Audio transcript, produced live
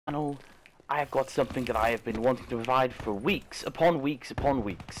channel, I have got something that I have been wanting to provide for weeks upon weeks upon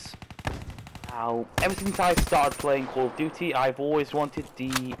weeks. Now, ever since I started playing Call of Duty, I've always wanted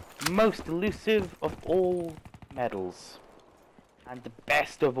the most elusive of all medals. And the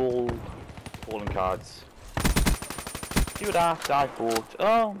best of all calling cards. See what I thought,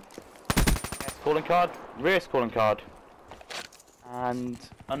 oh, best calling card, rarest calling card. And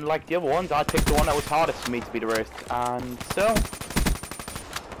unlike the other ones, I picked the one that was hardest for me to be the rarest. And so,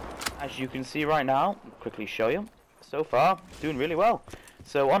 as you can see right now, I'll quickly show you. So far, doing really well.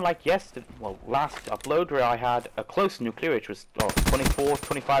 So unlike yesterday, well, last upload where I had a close nuclear, which was 24,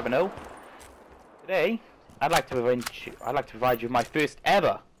 25 and 0. Today, I'd like to provide you my first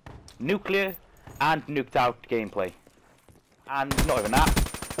ever nuclear and nuked out gameplay. And not even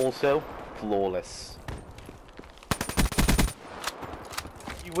that, also flawless.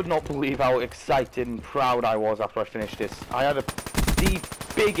 You would not believe how excited and proud I was after I finished this. I had the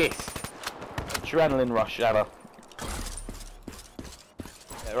biggest adrenaline rush ever.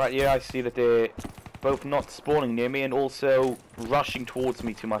 Yeah, right here I see that they're both not spawning near me and also rushing towards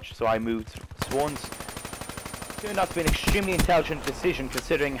me too much, so I moved spawns. Turned out to be an extremely intelligent decision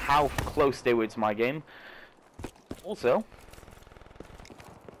considering how close they were to my game. Also,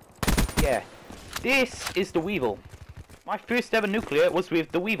 yeah, this is the Weevil. My first ever nuclear was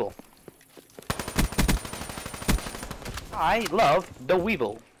with the Weevil. I love the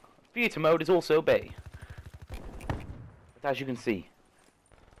Weevil. Theatre mode is also Bay. But as you can see,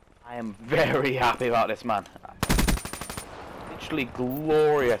 I am very happy about this, man. Literally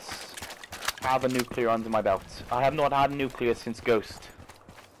glorious to have a nuclear under my belt. I have not had a nuclear since Ghost.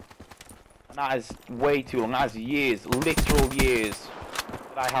 And that is way too long. That is years, literal years,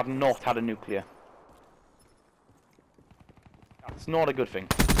 that I have not had a nuclear. That's not a good thing.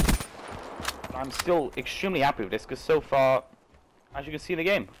 But I'm still extremely happy with this because so far, as you can see in the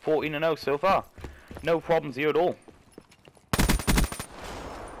game, 14 and 0 so far. No problems here at all.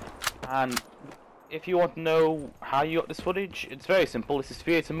 And if you want to know how you got this footage, it's very simple. This is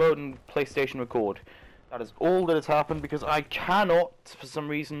theatre mode and PlayStation record. That is all that has happened because I cannot, for some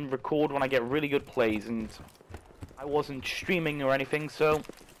reason, record when I get really good plays, and I wasn't streaming or anything, so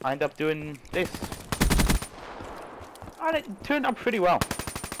I ended up doing this. And it turned out pretty well.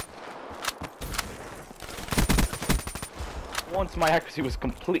 Once my accuracy was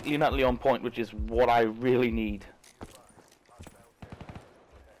completely and utterly on point, which is what I really need.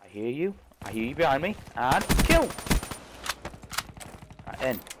 I hear you behind me, and kill! Right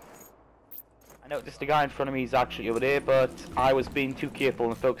then. I noticed the guy in front of me is actually over there, but I was being too careful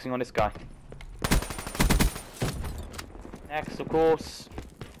and focusing on this guy. Next, of course,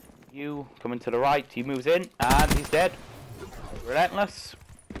 you coming to the right, he moves in, and he's dead. Relentless.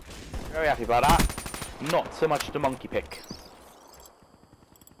 Very happy about that. Not so much the monkey pick.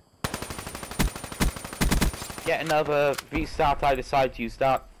 Get another V-start, I decide to use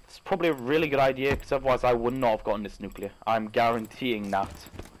that. It's probably a really good idea, because otherwise I would not have gotten this nuclear. I'm guaranteeing that.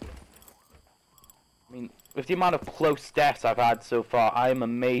 I mean, with the amount of close deaths I've had so far, I am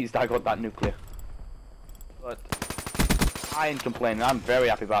amazed I got that nuclear. But I ain't complaining, I'm very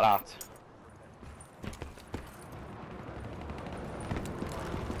happy about that.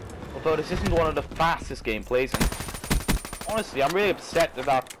 Although this isn't one of the fastest gameplays, and honestly, I'm really upset that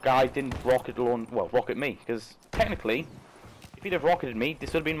that guy didn't rocket me, because technically, if he'd have rocketed me,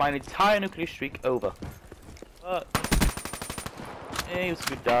 this would have been my entire nuclear streak over. But yeah, he was a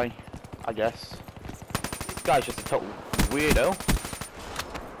good guy, I guess. This guy's just a total weirdo.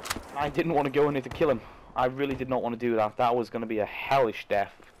 I didn't want to go in there to kill him. I really did not want to do that. That was going to be a hellish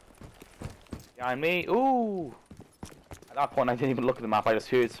death. Behind me, ooh! At that point, I didn't even look at the map. I just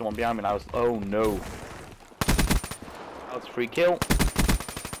heard someone behind me, and I was, oh no. That was a free kill.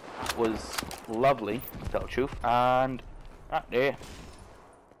 That was lovely, to tell the truth. And right there.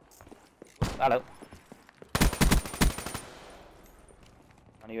 Hello.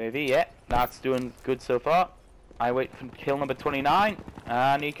 An UAV, yeah, that's doing good so far. I wait for kill number 29,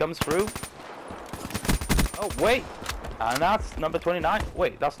 and he comes through. Oh wait, and that's number 29.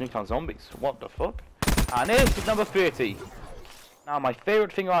 Wait, that's Nuketown Zombies. What the fuck? And this is number 30. Now my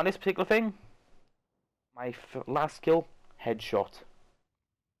favourite thing about this particular thing, my last kill, headshot.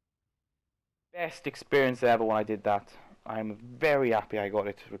 Best experience ever when I did that. I'm very happy I got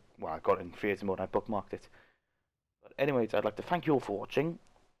it. Well, I got it in theatre mode, I bookmarked it. But anyways, I'd like to thank you all for watching.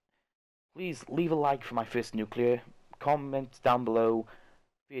 Please leave a like for my first nuclear. Comment down below.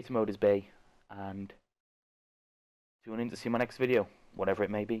 Theatre mode is Bay. And tune in to see my next video, whatever it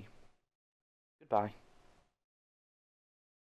may be. Goodbye.